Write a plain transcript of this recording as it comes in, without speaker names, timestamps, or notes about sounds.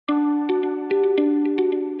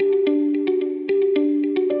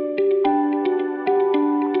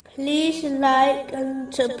like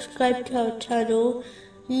and subscribe to our channel.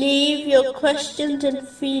 Leave your questions and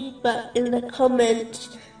feedback in the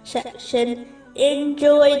comments section.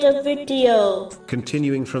 Enjoy the video.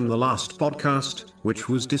 Continuing from the last podcast, which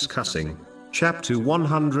was discussing chapter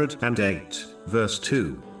 108, verse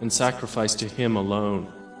 2. And sacrifice to him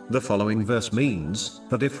alone. The following verse means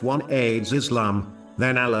that if one aids Islam,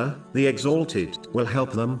 then Allah, the Exalted, will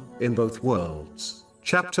help them in both worlds.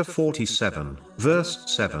 Chapter 47, verse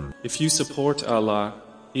 7. If you support Allah,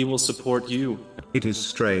 He will support you. It is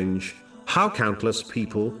strange how countless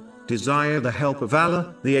people desire the help of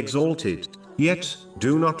Allah, the Exalted, yet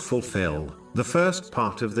do not fulfill the first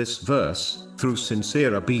part of this verse through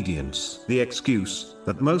sincere obedience. The excuse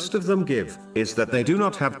that most of them give is that they do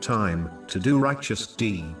not have time to do righteous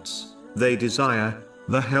deeds. They desire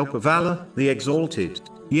the help of Allah, the Exalted,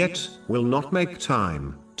 yet will not make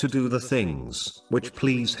time to do the things which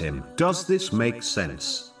please Him. Does this make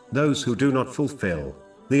sense? Those who do not fulfill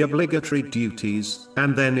the obligatory duties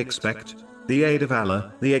and then expect the aid of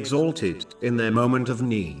Allah, the Exalted, in their moment of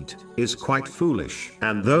need, is quite foolish.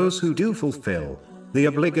 And those who do fulfill the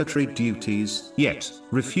obligatory duties, yet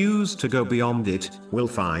refuse to go beyond it, will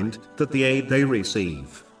find that the aid they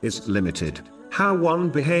receive is limited. How one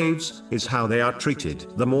behaves is how they are treated.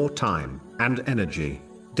 The more time and energy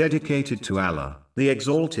dedicated to Allah, the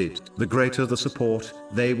Exalted, the greater the support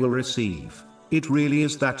they will receive. It really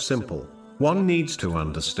is that simple. One needs to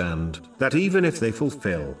understand that even if they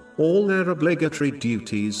fulfill all their obligatory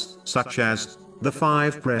duties, such as the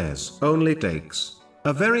 5 prayers, only takes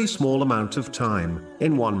a very small amount of time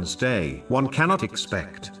in one's day. One cannot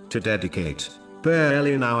expect to dedicate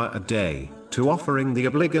barely an hour a day to offering the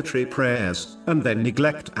obligatory prayers and then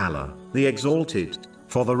neglect Allah, the Exalted,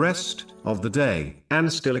 for the rest of the day,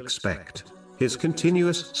 and still expect His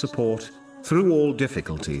continuous support through all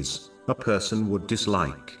difficulties. A person would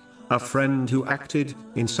dislike a friend who acted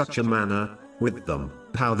in such a manner with them.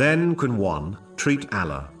 How then can one treat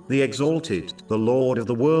Allah, the Exalted, the Lord of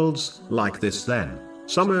the worlds, like this then?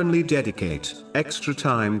 Some only dedicate extra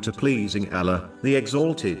time to pleasing Allah, the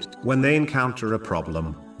Exalted, when they encounter a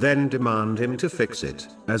problem, then demand Him to fix it,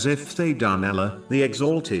 as if they done Allah, the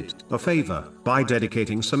Exalted, a favor by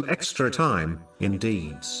dedicating some extra time in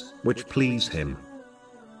deeds which please Him.